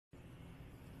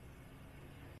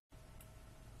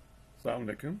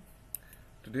Assalamu alaikum.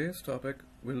 Today's topic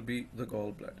will be the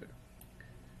gallbladder.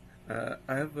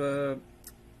 I have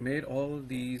made all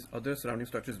these other surrounding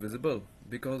structures visible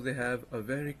because they have a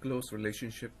very close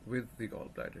relationship with the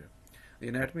gallbladder. The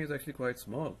anatomy is actually quite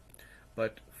small,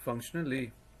 but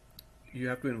functionally you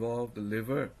have to involve the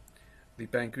liver, the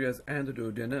pancreas and the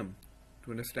duodenum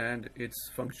to understand its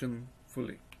function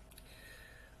fully.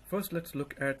 First, let's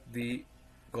look at the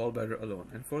gallbladder alone,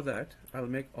 and for that I'll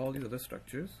make all these other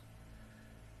structures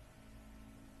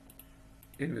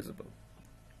invisible.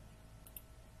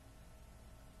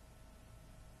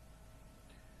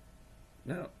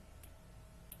 Now,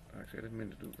 actually I didn't mean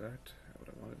to do that. What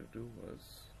I wanted to do was,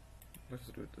 let's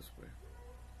do it this way.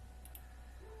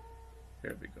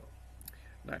 Here we go.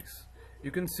 Nice.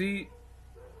 You can see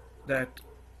that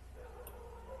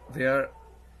there are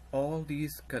all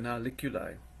these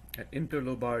canaliculi and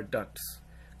interlobar ducts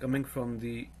coming from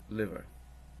the liver.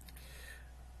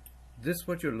 This,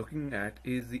 what you're looking at,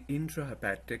 is the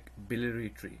intrahepatic biliary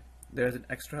tree. There is an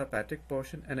extrahepatic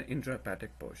portion and an intrahepatic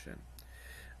portion.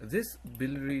 This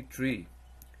biliary tree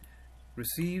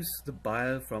receives the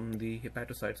bile from the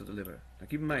hepatocytes of the liver. Now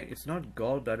keep in mind, it's not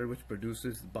gallbladder which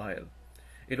produces bile.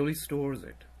 It only stores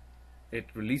it. It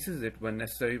releases it when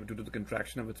necessary due to the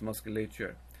contraction of its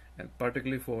musculature, and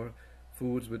particularly for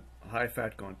foods with high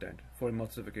fat content, for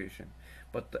emulsification.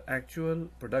 But the actual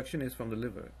production is from the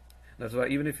liver. That's why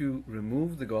even if you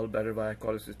remove the gallbladder via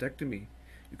cholecystectomy,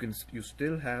 you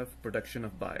still have production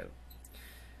of bile.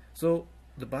 So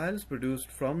the bile is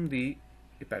produced from the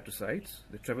hepatocytes.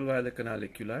 They travel via the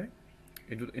canaliculi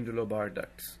into the interlobar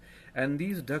ducts, and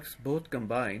these ducts both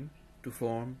combine to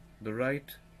form the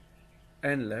right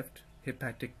and left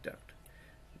hepatic duct.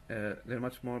 They're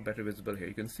much more better visible here.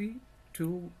 You can see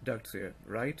two ducts here,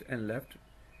 right and left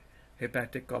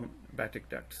hepatic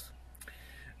ducts.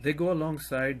 They go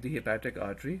alongside the hepatic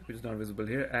artery, which is not visible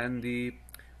here, and the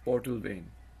portal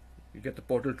vein. You get the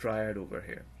portal triad over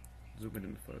here. Zoom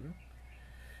in further.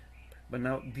 But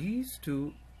now these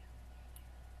two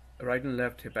right and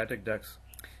left hepatic ducts,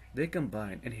 they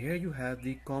combine, and here you have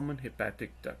the common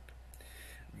hepatic duct.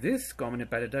 This common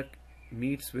hepatic duct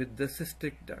meets with the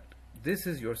cystic duct. This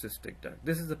is your cystic duct.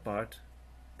 This is the part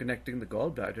connecting the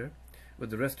gallbladder with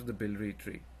the rest of the biliary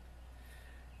tree.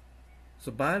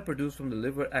 So bile produced from the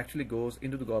liver actually goes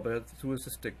into the gallbladder through a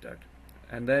cystic duct,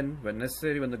 and then when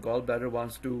necessary, when the gallbladder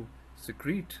wants to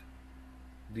secrete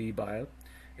the bile,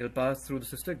 it'll pass through the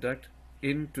cystic duct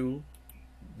into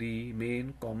the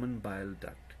main common bile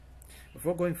duct.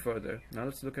 Before going further, now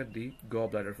let's look at the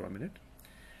gallbladder for a minute.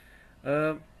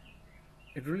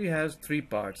 It really has three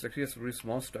parts. Actually, it's a very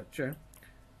small structure.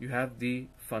 You have the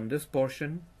fundus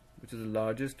portion, which is the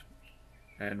largest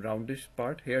and roundish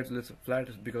part. Here it's a little flat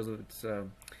because of it's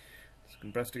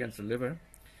compressed against the liver.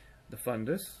 The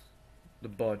fundus, the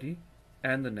body,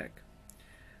 and the neck.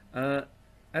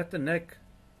 At the neck,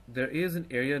 there is an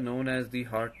area known as the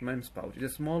Hartmann's pouch.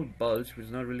 It's a small bulge which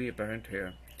is not really apparent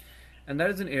here, and that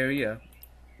is an area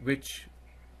which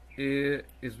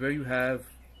is where you have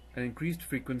an increased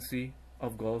frequency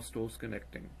of gallstones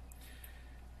connecting.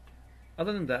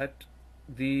 Other than that,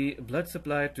 the blood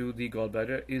supply to the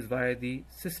gallbladder is via the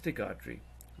cystic artery.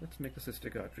 Let's make the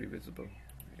cystic artery visible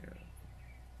here.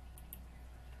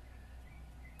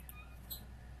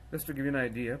 Just to give you an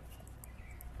idea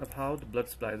of how the blood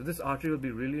supply. This artery will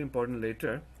be really important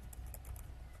later.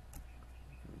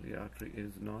 The artery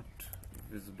is not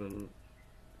visible.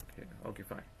 Okay,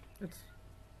 fine. It's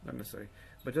not necessary.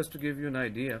 But just to give you an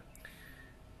idea,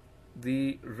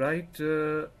 the right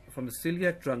from the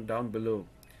celiac trunk down below,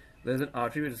 there is an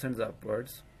artery which descends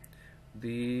upwards,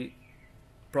 the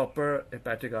proper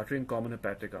hepatic artery and common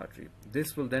hepatic artery.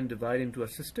 This will then divide into a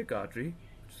cystic artery,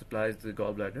 which supplies the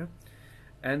gallbladder,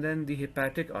 and then the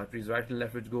hepatic arteries, right and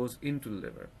left, which goes into the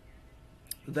liver.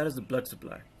 So that is the blood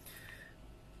supply.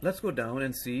 Let's go down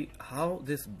and see how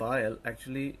this bile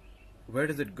actually, where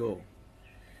does it go?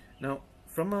 Now,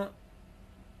 from a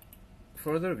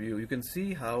further view, you can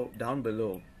see how down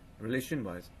below,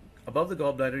 relation-wise, above the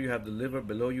gallbladder you have the liver,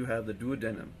 below you have the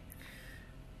duodenum,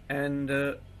 and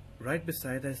right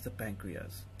beside that is the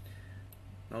pancreas.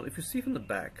 Now if you see from the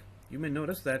back, you may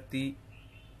notice that the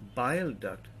bile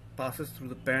duct passes through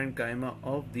the parenchyma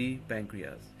of the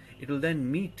pancreas. It will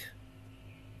then meet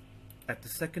at the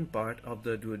second part of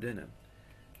the duodenum.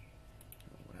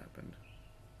 What happened?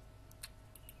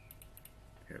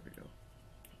 Here we go.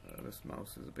 This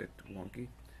mouse is a bit wonky.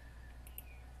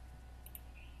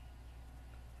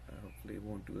 Hopefully it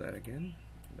won't do that again.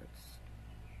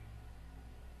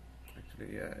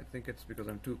 Actually, yeah, I think it's because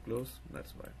I'm too close.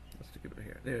 That's why. Let's keep it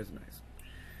here. There's nice.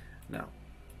 Now,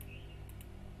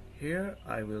 here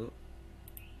I will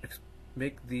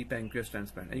make the pancreas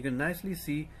transparent. And you can nicely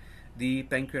see the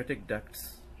pancreatic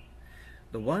ducts.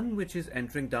 The one which is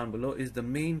entering down below is the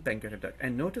main pancreatic duct,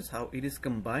 and notice how it is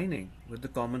combining with the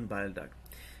common bile duct.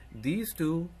 These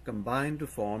two combine to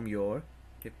form your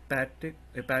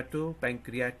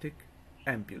hepatopancreatic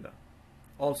ampulla,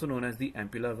 also known as the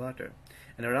ampulla of Vater.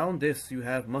 And around this you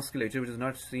have musculature, which is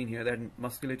not seen here. That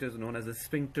musculature is known as the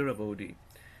sphincter of Oddi.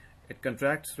 It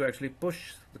contracts to actually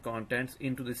push the contents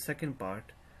into the second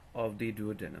part of the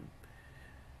duodenum.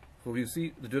 So you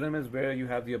see, the duodenum is where you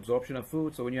have the absorption of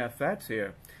food. So when you have fats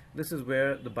here, this is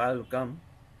where the bile will come,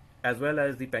 as well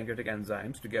as the pancreatic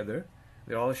enzymes together.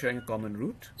 They're all sharing a common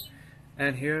root,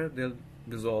 and here they'll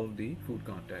dissolve the food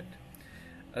content.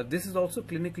 This is also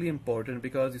clinically important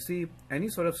because you see, any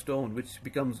sort of stone which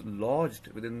becomes lodged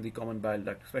within the common bile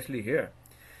duct, especially here,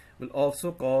 will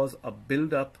also cause a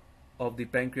buildup of the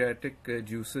pancreatic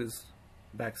juices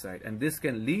backside, and this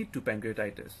can lead to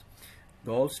pancreatitis.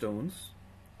 Gallstones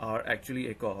are actually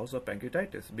a cause of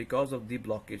pancreatitis because of the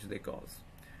blockage they cause,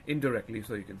 indirectly,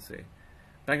 so you can say.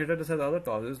 Pancreatitis has other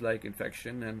causes like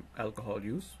infection and alcohol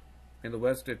use. In the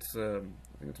West, I think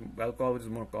it's alcohol which is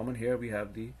more common. Here we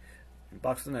have in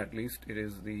Pakistan at least, it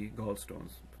is the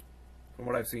gallstones, from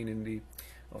what I've seen in the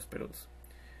hospitals.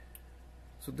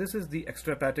 So this is the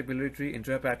extrahepatic biliary tree,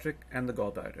 intrahepatic, and the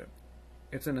gallbladder.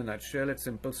 It's in a nutshell. It's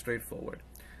simple, straightforward.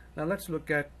 Now let's look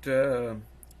at the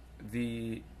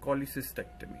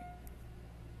cholecystectomy.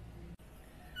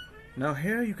 Now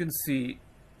here you can see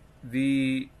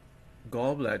the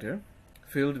gallbladder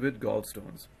filled with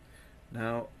gallstones.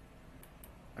 Now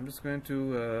I'm just going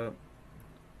to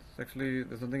actually,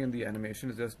 there's something in the animation.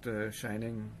 It's just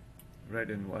shining red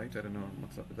and white. I don't know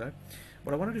what's up with that.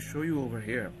 What I wanted to show you over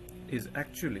here is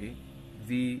actually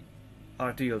the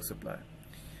arterial supply.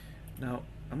 Now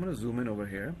I'm going to zoom in over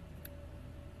here,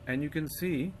 and you can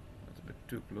see, that's a bit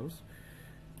too close,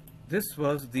 this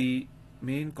was the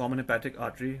main common hepatic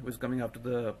artery, which is coming after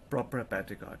the proper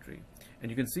hepatic artery, and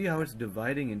you can see how it's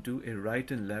dividing into a right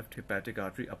and left hepatic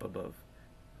artery up above.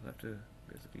 I'll have to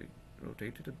basically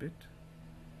rotate it a bit.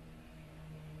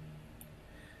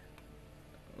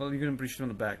 Well, you can appreciate it on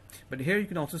the back, but here you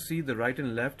can also see the right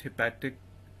and left hepatic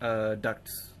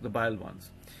ducts, the bile ones,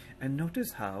 and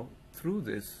notice how through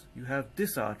this you have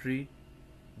this artery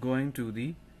going to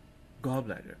the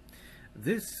gallbladder.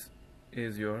 This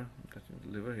is your, I'm touching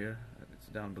the liver here, it's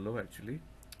down below actually,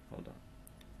 hold on,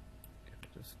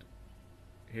 just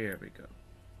here we go.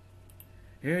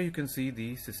 Here you can see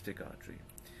the cystic artery.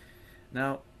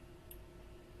 Now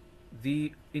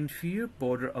the inferior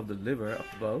border of the liver up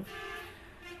above,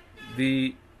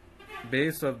 the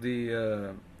base of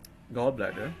the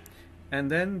gallbladder, and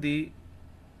then the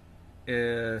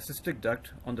cystic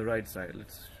duct on the right side.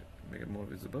 Let's make it more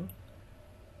visible.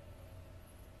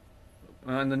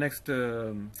 And the next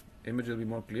image will be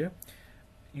more clear.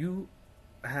 You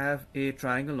have a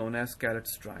triangle known as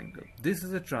Carot's triangle. This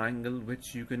is a triangle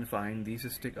which you can find the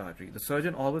cystic artery. The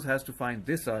surgeon always has to find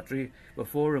this artery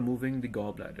before removing the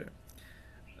gallbladder,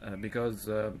 because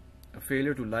a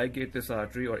failure to ligate this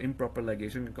artery or improper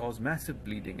ligation can cause massive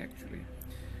bleeding actually.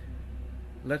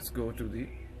 Let's go to the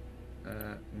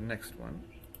next one.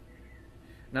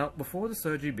 Now before the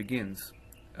surgery begins,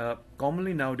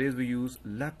 commonly nowadays we use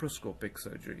laparoscopic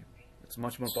surgery. It's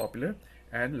much more popular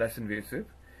and less invasive.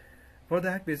 For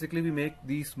that, basically we make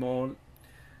these small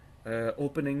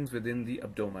openings within the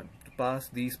abdomen to pass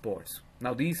these ports.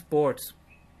 Now these ports,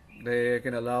 they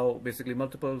can allow basically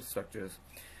multiple structures.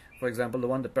 For example,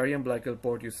 the periumbilical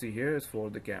port you see here is for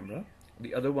the camera.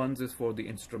 The other ones is for the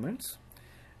instruments,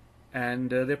 and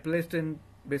they're placed in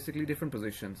basically different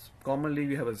positions. Commonly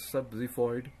we have a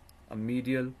subxiphoid, a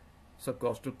medial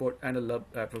subcostal port, and a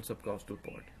lateral subcostal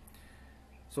port.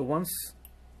 So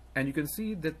and you can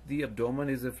see that the abdomen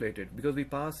is inflated because we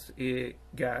pass a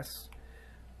gas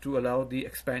to allow the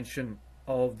expansion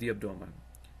of the abdomen.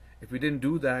 If we didn't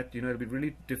do that, it'll be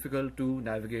really difficult to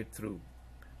navigate through.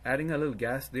 Adding a little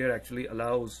gas there actually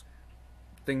allows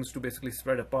things to basically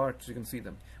spread apart so you can see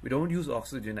them. We don't use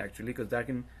oxygen actually because that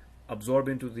can absorb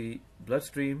into the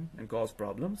bloodstream and cause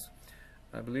problems.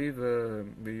 I believe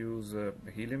we use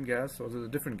helium gas, or there's a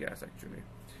different gas actually.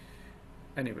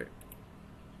 Anyway,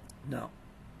 now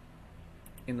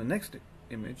in the next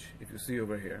image, if you see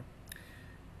over here,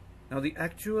 now the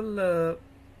actual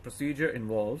procedure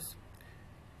involves,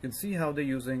 you can see how they're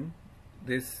using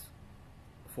this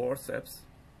forceps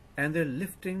and they're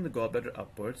lifting the gallbladder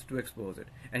upwards to expose it,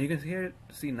 and you can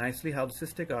see nicely how the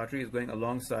cystic artery is going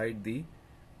alongside the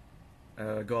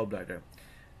gallbladder.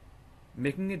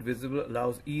 Making it visible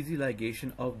allows easy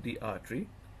ligation of the artery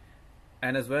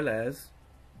and as well as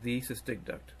the cystic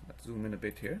duct. Let's zoom in a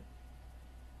bit here.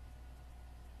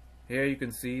 Here you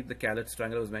can see the calyx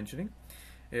triangle I was mentioning.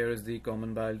 Here is the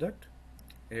common bile duct.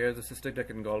 Here is the cystic duct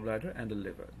and gallbladder and the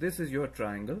liver. This is your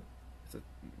triangle. It's a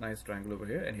nice triangle over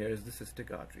here, and here is the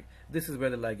cystic artery. This is where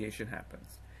the ligation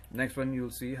happens. Next one,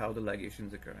 you'll see how the ligation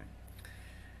is occurring.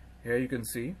 Here you can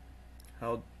see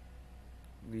how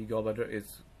the gallbladder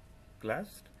is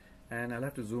clasped, and I'll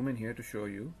have to zoom in here to show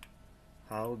you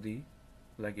how the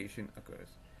ligation occurs.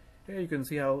 Here you can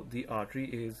see how the artery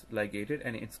is ligated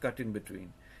and it's cut in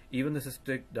between. Even the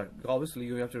cystic duct, obviously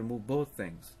you have to remove both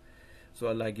things.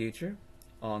 So a ligature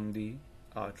on the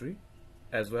artery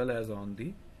as well as on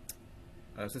the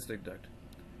cystic duct.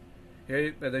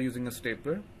 Here they're using a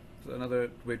stapler, so another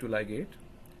way to ligate.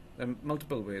 There are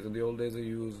multiple ways. In the old days they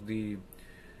used the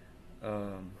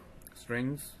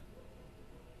strings,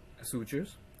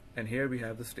 sutures, and here we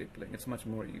have the stapling. It's much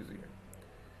more easier.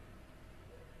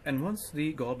 And once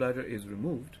the gallbladder is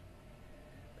removed,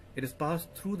 it is passed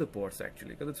through the ports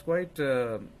actually, because it's quite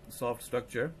a soft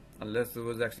structure, unless it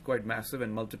was actually quite massive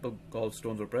and multiple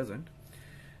gallstones were present.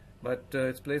 But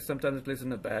it's placed, sometimes it's placed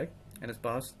in a bag and it's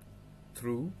passed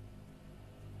through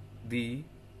the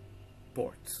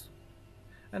ports.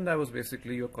 And that was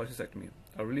basically your cholecystectomy.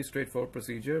 A really straightforward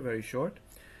procedure, very short.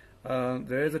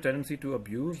 There is a tendency to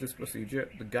abuse this procedure.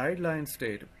 The guidelines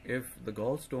state if the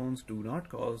gallstones do not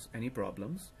cause any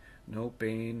problems, no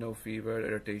pain, no fever,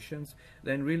 irritations,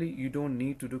 then really you don't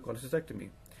need to do cholecystectomy.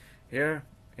 Here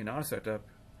in our setup,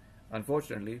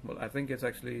 unfortunately, well, I think it's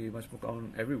actually much more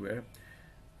common everywhere,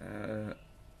 the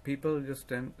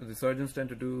surgeons tend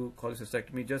to do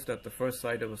cholecystectomy just at the first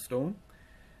site of a stone,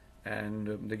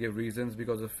 and they give reasons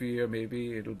because of fear.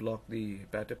 Maybe it will block the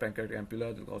hepatopancreatic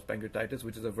ampulla, it will cause pancreatitis,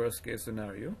 which is a worst case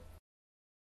scenario.